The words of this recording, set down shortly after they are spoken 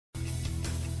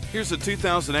Here's a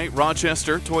 2008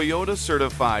 Rochester Toyota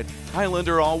certified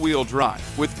Highlander all-wheel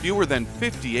drive with fewer than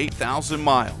 58,000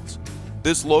 miles.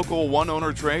 This local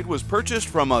one-owner trade was purchased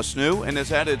from us new and has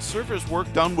had its service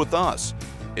work done with us.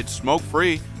 It's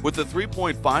smoke-free with a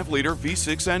 3.5-liter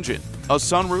V6 engine, a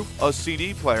sunroof, a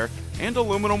CD player, and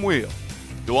aluminum wheel.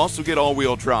 You'll also get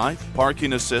all-wheel drive,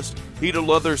 parking assist, heated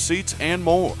leather seats, and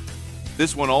more.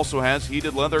 This one also has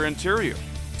heated leather interior.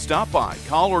 Stop by,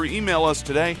 call, or email us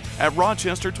today at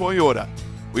Rochester Toyota.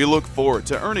 We look forward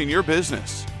to earning your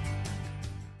business.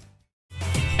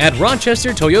 At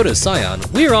Rochester Toyota Scion,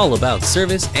 we're all about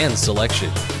service and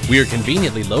selection. We are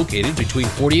conveniently located between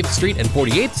 40th Street and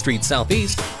 48th Street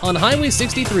Southeast on Highway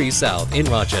 63 South in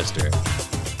Rochester.